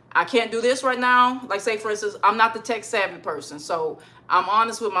 I can't do this right now. Like say, for instance, I'm not the tech savvy person. So I'm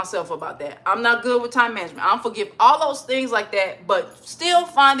honest with myself about that. I'm not good with time management. I'm forgive all those things like that, but still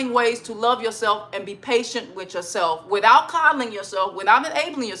finding ways to love yourself and be patient with yourself without coddling yourself, without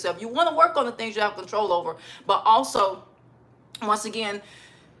enabling yourself. You want to work on the things you have control over, but also, once again,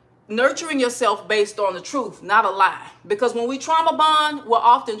 nurturing yourself based on the truth, not a lie. Because when we trauma bond, we're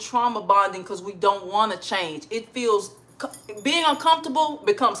often trauma bonding because we don't want to change. It feels, being uncomfortable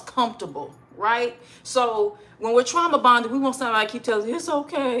becomes comfortable, right? So when we're trauma bonded, we want somebody to keep telling us, it's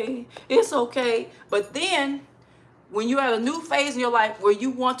okay, it's okay. But then when you're at a new phase in your life where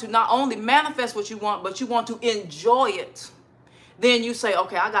you want to not only manifest what you want, but you want to enjoy it, then you say,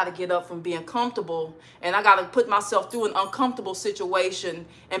 okay, I got to get up from being comfortable and I got to put myself through an uncomfortable situation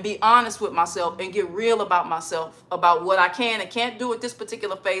and be honest with myself and get real about myself, about what I can and can't do at this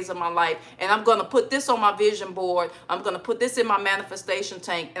particular phase of my life. And I'm going to put this on my vision board. I'm going to put this in my manifestation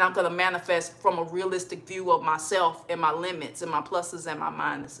tank, and I'm going to manifest from a realistic view of myself and my limits and my pluses and my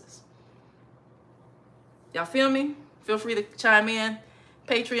minuses. Y'all feel me? Feel free to chime in.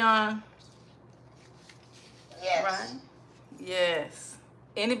 Patreon. Yes. Right? Yes.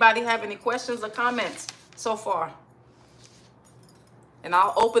 Anybody have any questions or comments so far? And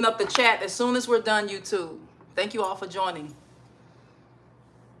I'll open up the chat as soon as we're done, YouTube. Thank you all for joining.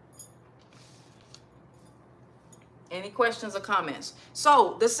 Any questions or comments?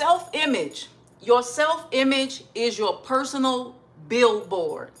 So the self-image, your self-image is your personal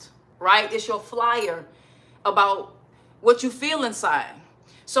billboard, right? It's your flyer about what you feel inside.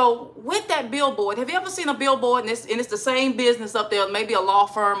 So with that billboard, have you ever seen a billboard and it's the same business up there, maybe a law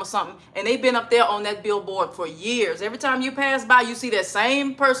firm or something, and they've been up there on that billboard for years. Every time you pass by, you see that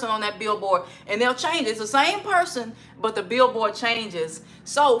same person on that billboard, and they'll change. It's the same person, but the billboard changes.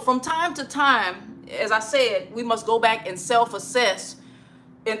 So from time to time, as I said, we must go back and self-assess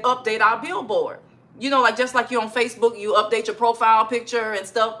and update our billboard. You know, like just like you on Facebook, you update your profile picture and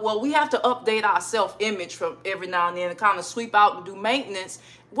stuff. Well, we have to update our self-image from every now and then and kind of sweep out and do maintenance.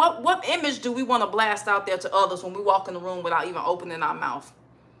 What image do we want to blast out there to others when we walk in the room without even opening our mouth?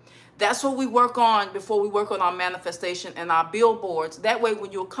 That's what we work on before we work on our manifestation and our billboards. That way,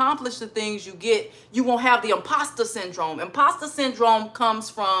 when you accomplish the things you get, you won't have the imposter syndrome. Imposter syndrome comes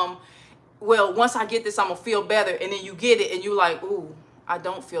from, well, once I get this, I'm going to feel better. And then you get it and you're like, ooh, I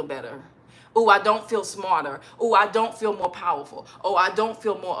don't feel better. Ooh, I don't feel smarter. Ooh, I don't feel more powerful. Oh, I don't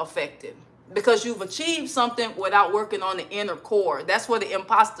feel more effective. because you've achieved something without working on the inner core. That's where the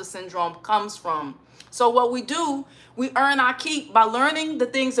imposter syndrome comes from. So what we do, we earn our keep by learning the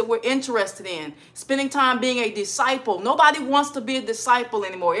things that we're interested in, spending time being a disciple. Nobody wants to be a disciple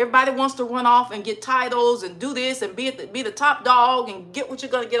anymore. Everybody wants to run off and get titles and do this and be the top dog and get what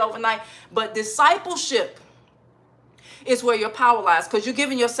you're going to get overnight. But discipleship is where your power lies, because you're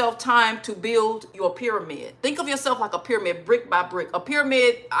giving yourself time to build your pyramid. Think of yourself like a pyramid, brick by brick. A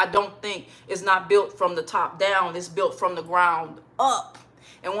pyramid, I don't think, is not built from the top down. It's built from the ground up.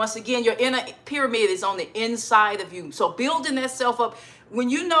 And once again, your inner pyramid is on the inside of you. So building that self up, when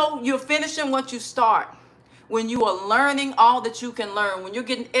you know you're finishing what you start, when you are learning all that you can learn, when you're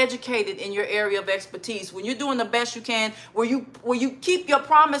getting educated in your area of expertise, when you're doing the best you can, where you keep your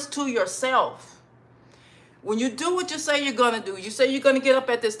promise to yourself. When you do what you say you're going to do, you say you're going to get up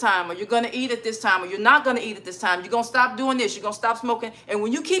at this time, or you're going to eat at this time, or you're not going to eat at this time, you're going to stop doing this, you're going to stop smoking. And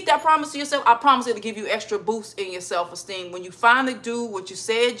when you keep that promise to yourself, I promise it'll give you extra boost in your self-esteem. When you finally do what you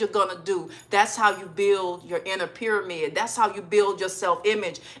said you're going to do, that's how you build your inner pyramid. That's how you build your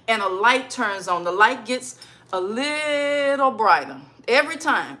self-image. And a light turns on. The light gets a little brighter. Every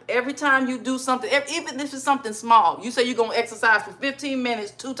time you do something, even if it's something small, you say you're going to exercise for 15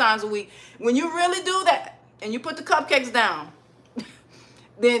 minutes, 2 times a week. When you really do that, and you put the cupcakes down,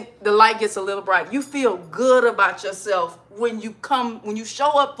 then the light gets a little bright. You feel good about yourself when you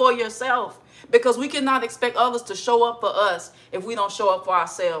show up for yourself, because we cannot expect others to show up for us if we don't show up for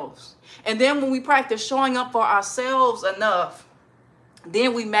ourselves. And then when we practice showing up for ourselves enough,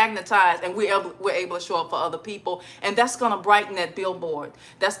 then we magnetize and we're able to show up for other people. And that's going to brighten that billboard.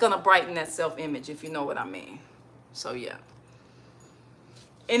 That's going to brighten that self-image, if you know what I mean. So, yeah.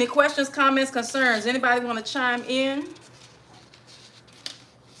 Any questions, comments, concerns? Anybody want to chime in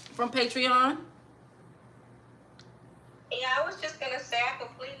from Patreon? Yeah, I was just going to say I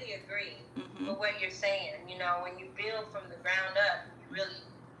completely agree with what you're saying. You know, when you build from the ground up, you really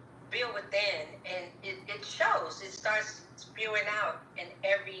build within, and it shows. It starts spewing out in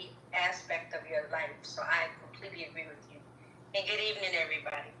every aspect of your life. So I completely agree with you. And good evening,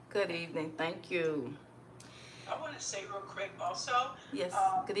 everybody. Good evening. Thank you. I want to say real quick also. Yes.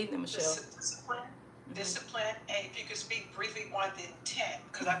 Good evening, Michelle. Discipline, and if you could speak briefly on the intent,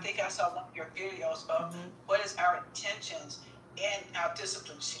 because I think I saw one of your videos of what is our intentions and our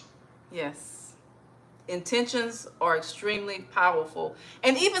discipline sheet. Yes. Intentions are extremely powerful.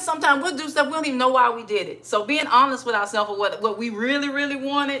 And even sometimes we'll do stuff, we don't even know why we did it. So being honest with ourselves of what we really, really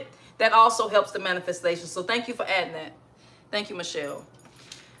wanted, that also helps the manifestation. So thank you for adding that. Thank you, Michelle.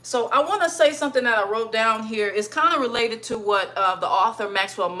 So I want to say something that I wrote down here. It's kind of related to what the author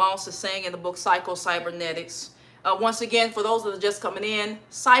Maxwell Maltz is saying in the book Psycho-Cybernetics. Once again, for those that are just coming in,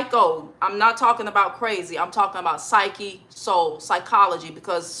 psycho, I'm not talking about crazy. I'm talking about psyche, soul, psychology,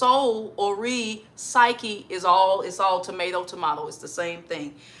 because soul or psyche is all, it's all tomato. It's the same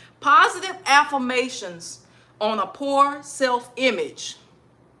thing. Positive affirmations on a poor self-image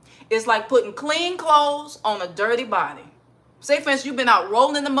is like putting clean clothes on a dirty body. Say, for instance, you've been out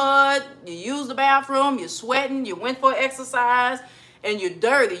rolling in the mud, you used the bathroom, you're sweating, you went for exercise, and you're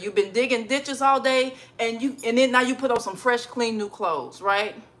dirty. You've been digging ditches all day, and then now you put on some fresh, clean, new clothes,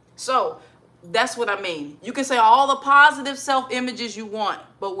 right? So that's what I mean. You can say all the positive self-images you want,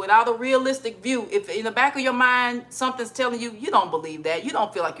 but without a realistic view, if in the back of your mind, something's telling you, you don't believe that. You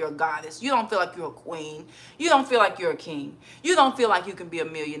don't feel like you're a goddess. You don't feel like you're a queen. You don't feel like you're a king. You don't feel like you can be a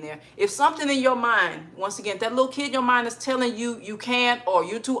millionaire. If something in your mind, once again, that little kid in your mind is telling you you can't, or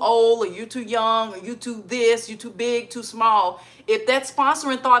you're too old, or you're too young, or you're too this, you're too big, too small. If that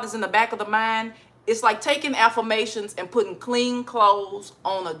sponsoring thought is in the back of the mind, it's like taking affirmations and putting clean clothes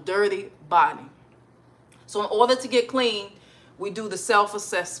on a dirty body. So in order to get clean, we do the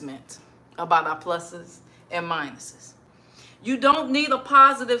self-assessment about our pluses and minuses. You don't need a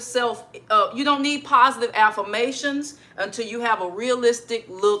positive you don't need positive affirmations until you have a realistic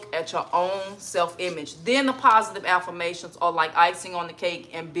look at your own self-image. Then the positive affirmations are like icing on the cake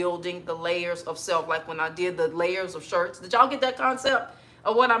and building the layers of self. Like when I did the layers of shirts. Did y'all get that concept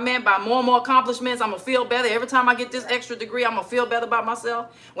of what I meant by more and more accomplishments? I'm gonna feel better. Every time I get this extra degree, I'm gonna feel better about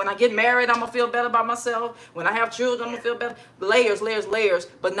myself. When I get married, I'm gonna feel better about myself. When I have children, I'm gonna feel better. Layers, layers, layers,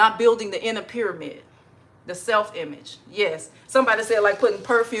 but not building the inner pyramid. The self-image. Yes. Somebody said like putting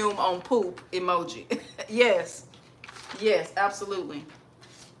perfume on poop emoji. Yes. Yes, absolutely.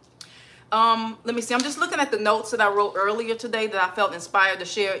 Let me see. I'm just looking at the notes that I wrote earlier today that I felt inspired to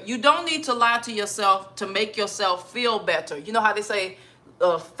share. You don't need to lie to yourself to make yourself feel better. You know how they say,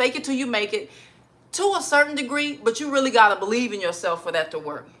 fake it till you make it. to a certain degree, but you really got to believe in yourself for that to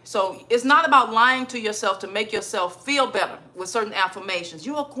work. So it's not about lying to yourself to make yourself feel better with certain affirmations.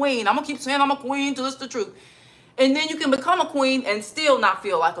 You're a queen. I'm going to keep saying I'm a queen till it's the truth. And then you can become a queen and still not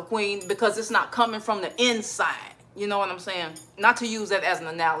feel like a queen because it's not coming from the inside. You know what I'm saying? Not to use that as an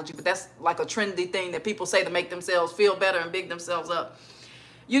analogy, but that's like a trendy thing that people say to make themselves feel better and big themselves up.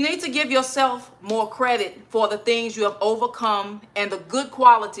 You need to give yourself more credit for the things you have overcome and the good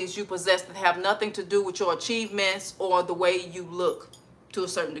qualities you possess that have nothing to do with your achievements or the way you look to a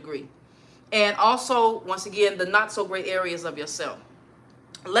certain degree. And also, once again, the not so great areas of yourself.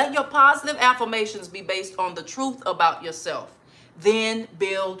 Let your positive affirmations be based on the truth about yourself. Then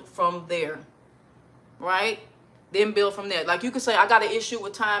build from there, right? Then build from there. Like you could say, I got an issue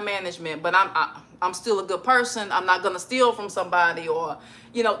with time management, but I'm still a good person. I'm not going to steal from somebody, or,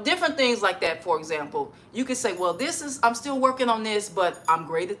 you know, different things like that. For example, you could say, well, I'm still working on this, but I'm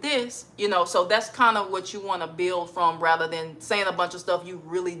great at this, you know. So that's kind of what you want to build from, rather than saying a bunch of stuff you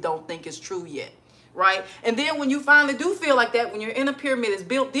really don't think is true yet. Right? And then when you finally do feel like that, when your inner pyramid is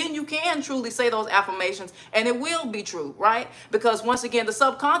built, then you can truly say those affirmations and it will be true, right? Because once again, the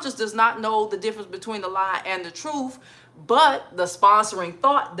subconscious does not know the difference between the lie and the truth, but the sponsoring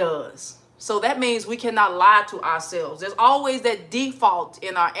thought does. So that means we cannot lie to ourselves. There's always that default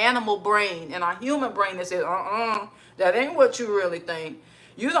in our animal brain and our human brain that says, that ain't what you really think.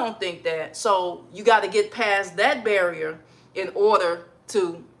 You don't think that. So you got to get past that barrier in order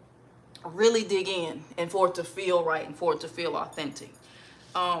to really dig in and for it to feel right and for it to feel authentic.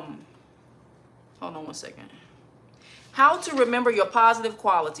 Hold on one second. How to remember your positive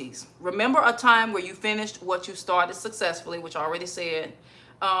qualities. Remember a time where you finished what you started successfully, which I already said.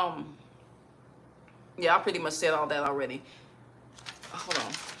 Yeah, I pretty much said all that already. Hold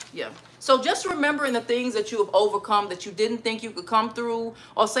on. Yeah. So just remembering the things that you have overcome that you didn't think you could come through.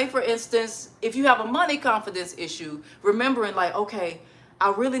 Or say, for instance, if you have a money confidence issue, remembering like, okay,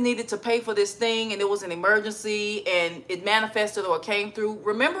 I really needed to pay for this thing and it was an emergency and it manifested or came through.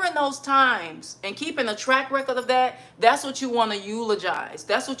 Remembering those times and keeping a track record of that, that's what you want to eulogize.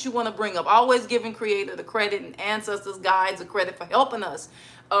 That's what you want to bring up. Always giving Creator the credit and ancestors, guides, the credit for helping us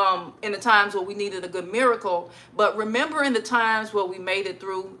in the times where we needed a good miracle. But remembering the times where we made it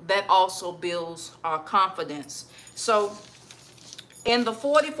through, that also builds our confidence. So in the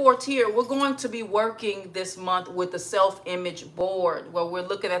 44 tier, we're going to be working this month with the self-image board, where we're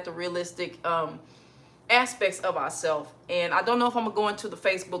looking at the realistic aspects of ourselves. And I don't know if I'm going to go into the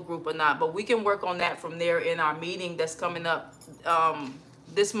Facebook group or not, but we can work on that from there in our meeting that's coming up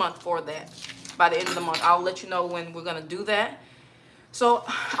this month for that. By the end of the month, I'll let you know when we're going to do that. So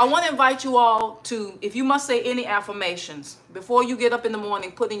I want to invite you all to, if you must say any affirmations, before you get up in the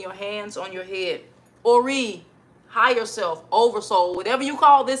morning, putting your hands on your head or read higher self, oversoul, whatever you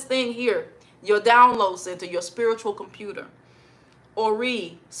call this thing here, your download center, your spiritual computer. Or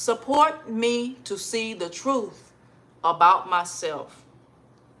read, support me to see the truth about myself,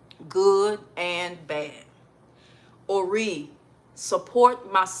 good and bad. Or read, support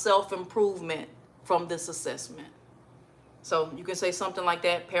my self-improvement from this assessment. So you can say something like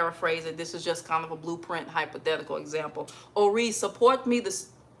that, paraphrase it. This is just kind of a blueprint, hypothetical example. Or read, support me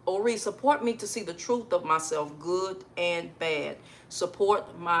to see the truth of myself, good and bad.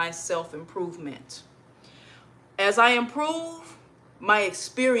 Support my self-improvement. As I improve, my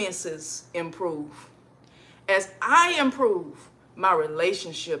experiences improve. As I improve, my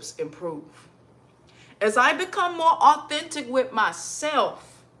relationships improve. As I become more authentic with myself,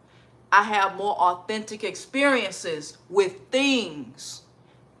 I have more authentic experiences with things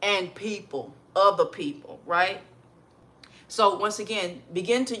and people, other people, right? So once again,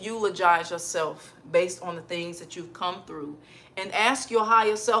 begin to eulogize yourself based on the things that you've come through, and ask your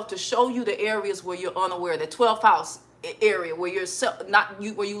higher self to show you the areas where you're unaware, the 12th house area where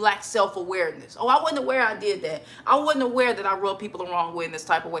where you lack self-awareness. Oh, I wasn't aware I did that. I wasn't aware that I rubbed people the wrong way in this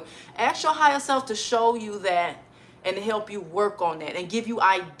type of way. Ask your higher self to show you that and to help you work on that and give you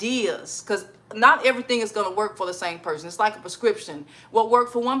ideas, because not everything is going to work for the same person. It's like a prescription. What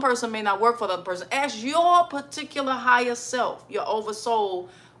worked for one person may not work for the other person. Ask your particular higher self, your oversoul,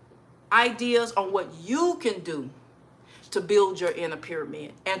 ideas on what you can do to build your inner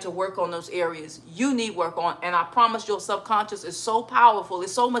pyramid and to work on those areas you need work on. And I promise your subconscious is so powerful.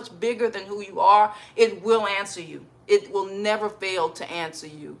 It's so much bigger than who you are. It will answer you. it will never fail to answer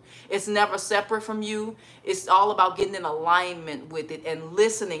you. It's never separate from you. It's all about getting in alignment with it and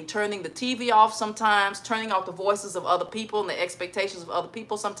listening, turning the TV off sometimes, turning off the voices of other people and the expectations of other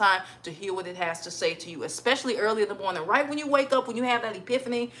people sometimes to hear what it has to say to you, especially early in the morning, right when you wake up, when you have that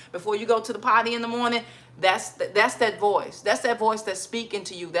epiphany before you go to the potty in the morning. That's that voice. That's that voice that's speaking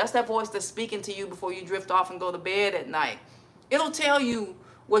to you. That's that voice that's speaking to you before you drift off and go to bed at night. It'll tell you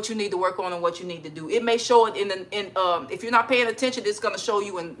what you need to work on and what you need to do. It may show it if you're not paying attention, it's going to show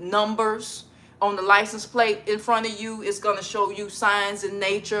you in numbers on the license plate in front of you. It's going to show you signs in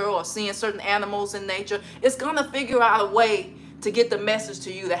nature or seeing certain animals in nature. It's going to figure out a way to get the message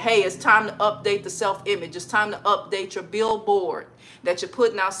to you that, hey, it's time to update the self-image. It's time to update your billboard that you're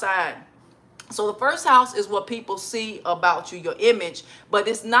putting outside. So the first house is what people see about you, your image, but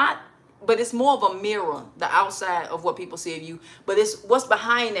it's more of a mirror, the outside of what people see of you, but it's what's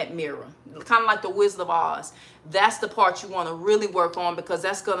behind that mirror, kind of like the Wizard of Oz. That's the part you want to really work on, because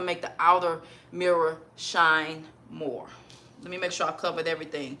that's going to make the outer mirror shine more. Let me make sure I covered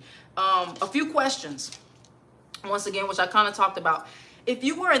everything. A few questions, once again, which I kind of talked about. If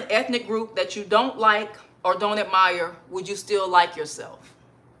you were an ethnic group that you don't like or don't admire, would you still like yourself?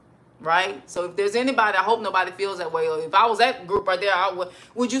 Right? So if there's anybody, I hope nobody feels that way. Or if I was that group right there,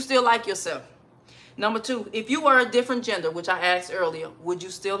 would you still like yourself? Number two, if you were a different gender, which I asked earlier, would you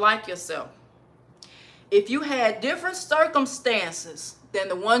still like yourself? If you had different circumstances than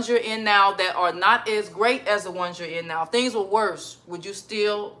the ones you're in now that are not as great as the ones you're in now, if things were worse, would you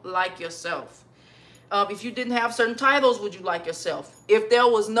still like yourself? If you didn't have certain titles, would you like yourself? If there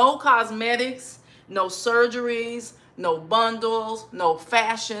was no cosmetics, no surgeries, no bundles, no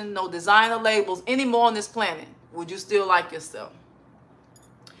fashion, no designer labels anymore on this planet, would you still like yourself?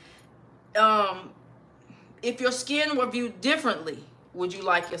 If your skin were viewed differently, would you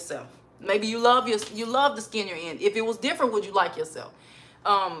like yourself? Maybe you love the skin you're in. If it was different, would you like yourself?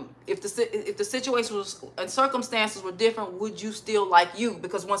 If the situation was and circumstances were different, would you still like you?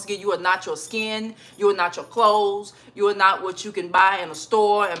 Because once again, you are not your skin, you are not your clothes, you are not what you can buy in a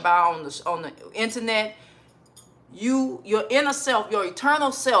store and buy on the internet. Your inner self, your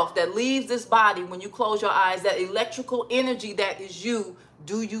eternal self that leaves this body when you close your eyes, that electrical energy that is you,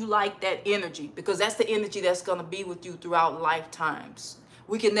 do you like that energy? Because that's the energy that's going to be with you throughout lifetimes.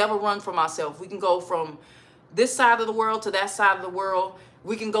 We can never run from ourselves. We can go from this side of the world to that side of the world.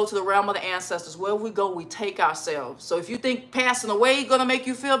 We can go to the realm of the ancestors. Wherever we go, we take ourselves. So if you think passing away is going to make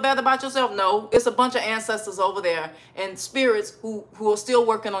you feel better about yourself, no. It's a bunch of ancestors over there and spirits who are still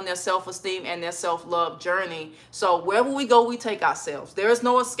working on their self-esteem and their self-love journey. So wherever we go, we take ourselves. There is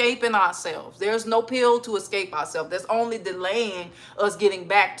no escaping ourselves. There's no pill to escape ourselves. There's only delaying us getting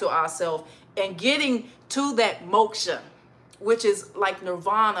back to ourselves and getting to that moksha, which is like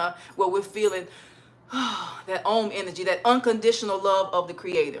nirvana, where we're feeling that Om energy, that unconditional love of the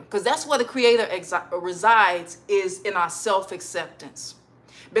Creator. Because that's where the Creator resides, is in our self-acceptance.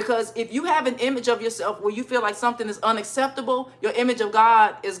 Because if you have an image of yourself where you feel like something is unacceptable, your image of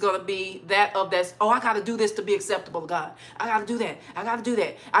God is going to be that of that, oh, I got to do this to be acceptable to God. I got to do that. I got to do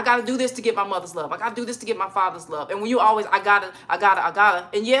that. I got to do this to get my mother's love. I got to do this to get my father's love. And when you always, I got to.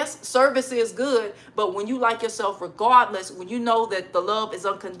 And yes, service is good, but when you like yourself regardless, when you know that the love is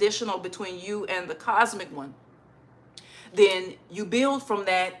unconditional between you and the cosmic one, then you build from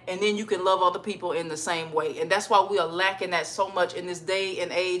that, and then you can love other people in the same way. And that's why we are lacking that so much in this day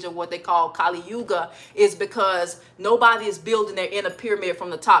and age of what they call Kali Yuga, is because nobody is building their inner pyramid from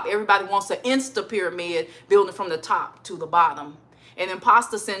the top. Everybody wants an insta pyramid, building from the top to the bottom. And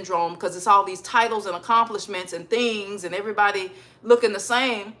imposter syndrome, because it's all these titles and accomplishments and things, and everybody looking the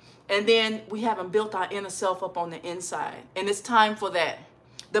same. And then we haven't built our inner self up on the inside. And it's time for that.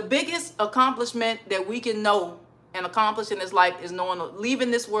 The biggest accomplishment that we can know and accomplish in this life is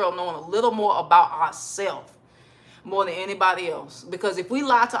leaving this world knowing a little more about ourselves more than anybody else. Because if we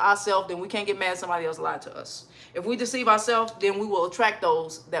lie to ourselves, then we can't get mad somebody else lied to us. If we deceive ourselves, then we will attract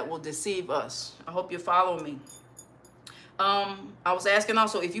those that will deceive us. I hope you're following me. I was asking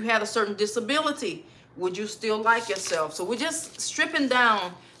also, if you had a certain disability, would you still like yourself? So we're just stripping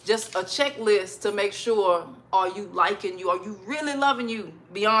down just a checklist to make sure, are you liking you? Are you really loving you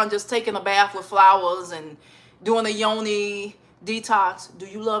beyond just taking a bath with flowers and doing a yoni detox? Do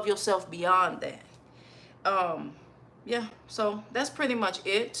you love yourself beyond that? Yeah, so that's pretty much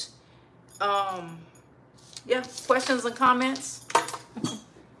it. Yeah, questions and comments?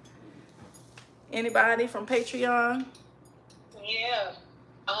 Anybody from Patreon? Yeah.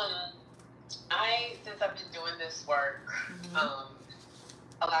 Since I've been doing this work,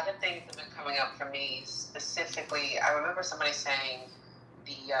 a lot of things have been coming up for me. Specifically, I remember somebody saying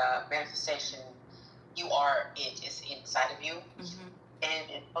the manifestation you are it. It's inside of you. And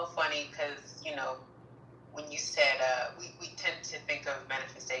it's so funny because, you know, when you said, we tend to think of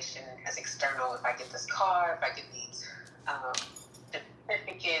manifestation as external. If I get this car, if I get these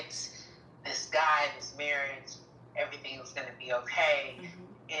certificates, this guy, this marriage, everything's going to be okay.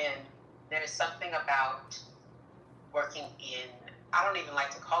 And there's something about working in, I don't even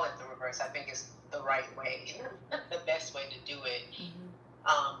like to call it the reverse. I think it's the right way, the best way to do it.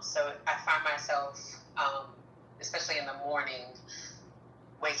 So I find myself, especially in the morning,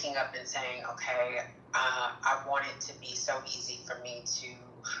 waking up and saying, okay, I want it to be so easy for me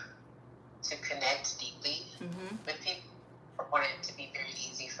to connect deeply with people. I want it to be very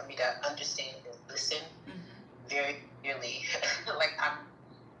easy for me to understand and listen very clearly. Like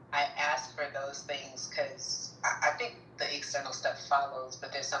I ask for those things because I think the external stuff follows,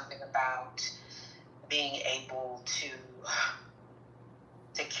 but there's something about being able to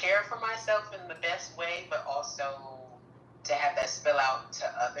care for myself in the best way, but also to have that spill out to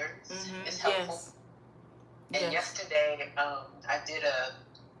others is helpful. Yes. And yesterday, I did a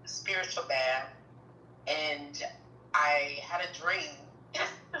spiritual bath, and I had a dream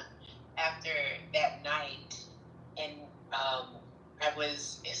after that night, and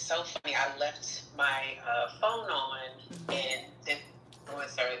it's so funny, I left my phone on, and the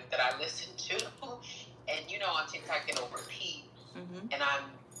influencer that I listened to, and you know, on TikTok it'll repeat, and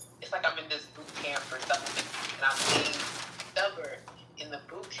it's like I'm in this boot camp or something, and I'm being stubborn in the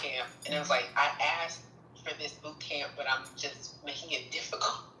boot camp, and it was like, I asked for this boot camp, but I'm just making it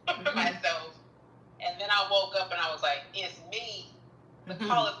difficult for myself. And then I woke up and I was like, it's me. The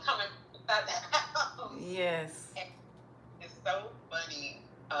call is coming inside the house. Yes. And it's so funny.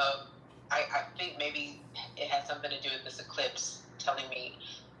 I think maybe it has something to do with this eclipse telling me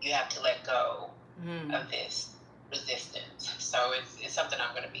you have to let go of this resistance. So it's something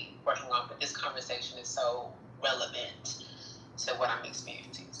I'm going to be working on. But this conversation is so relevant to what I'm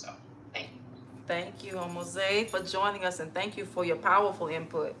experiencing. So thank you. Thank you, Jose, for joining us, and thank you for your powerful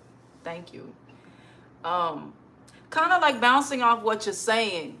input. Thank you. Kind of like bouncing off what you're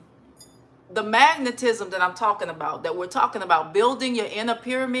saying, the magnetism that I'm talking about, that we're talking about, building your inner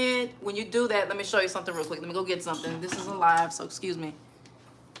pyramid. When you do that, let me show you something real quick. Let me go get something. This isn't live, so excuse me.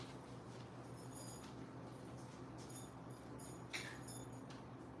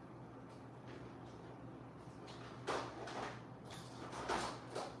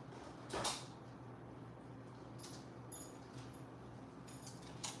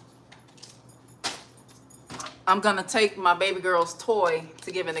 I'm gonna take my baby girl's toy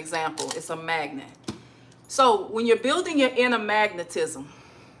to give an example. It's a magnet. So when you're building your inner magnetism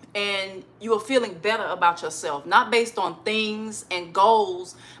and you are feeling better about yourself, not based on things and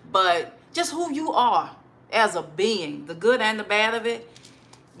goals, but just who you are as a being, the good and the bad of it,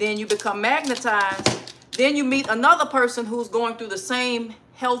 then you become magnetized. Then you meet another person who's going through the same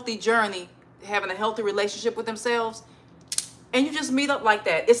healthy journey, having a healthy relationship with themselves, and you just meet up like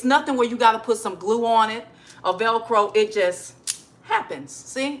that. It's nothing where you got to put some glue on it or Velcro. It just happens.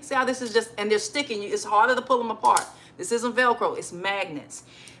 See how this is just, and they're sticking. It's harder to pull them apart. This isn't Velcro, it's magnets.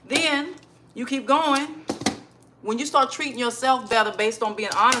 Then you keep going. When you start treating yourself better based on being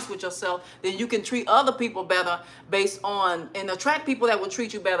honest with yourself, then you can treat other people better based on, and attract people that will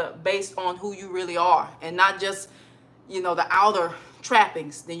treat you better based on who you really are, and not just, you know, the outer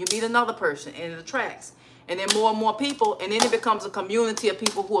trappings. Then you meet another person and it attracts. And then more and more people, and then it becomes a community of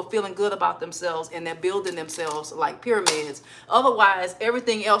people who are feeling good about themselves, and they're building themselves like pyramids. Otherwise,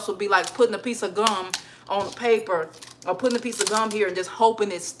 everything else would be like putting a piece of gum on paper, or putting a piece of gum here and just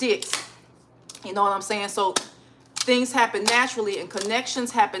hoping it sticks. You know what I'm saying? So things happen naturally, and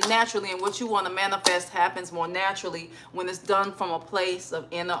connections happen naturally, and what you want to manifest happens more naturally when it's done from a place of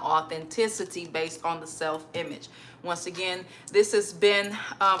inner authenticity based on the self-image. Once again, this has been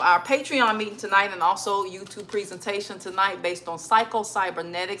our Patreon meeting tonight, and also YouTube presentation tonight based on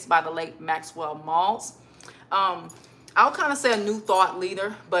Psycho-Cybernetics by the late Maxwell Maltz. I'll kind of say a new thought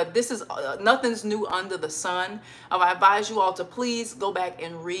leader, but this is nothing's new under the sun. I advise you all to please go back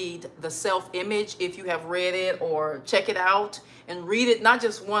and read the self-image if you have read it, or check it out and read it not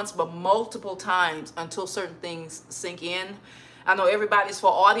just once but multiple times until certain things sink in. I know everybody's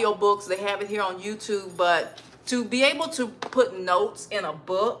for audiobooks. They have it here on YouTube, but to be able to put notes in a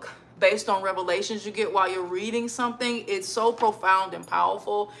book based on revelations you get while you're reading something, it's so profound and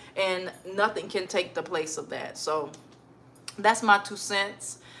powerful, and nothing can take the place of that. So that's my 2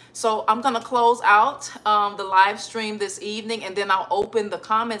 cents. So I'm going to close out the live stream this evening, and then I'll open the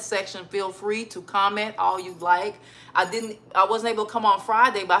comment section. Feel free to comment all you like. I wasn't able to come on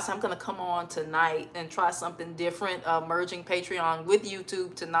Friday, but I said I'm going to come on tonight and try something different, merging Patreon with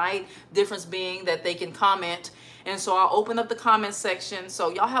YouTube tonight. Difference being that they can comment. And so I'll open up the comment section. So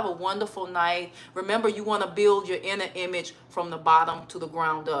y'all have a wonderful night. Remember, you want to build your inner image from the bottom to the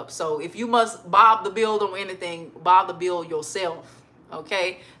ground up. So if you must bob the build on anything, bob the build yourself.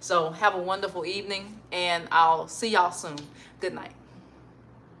 Okay, so have a wonderful evening, and I'll see y'all soon. Good night.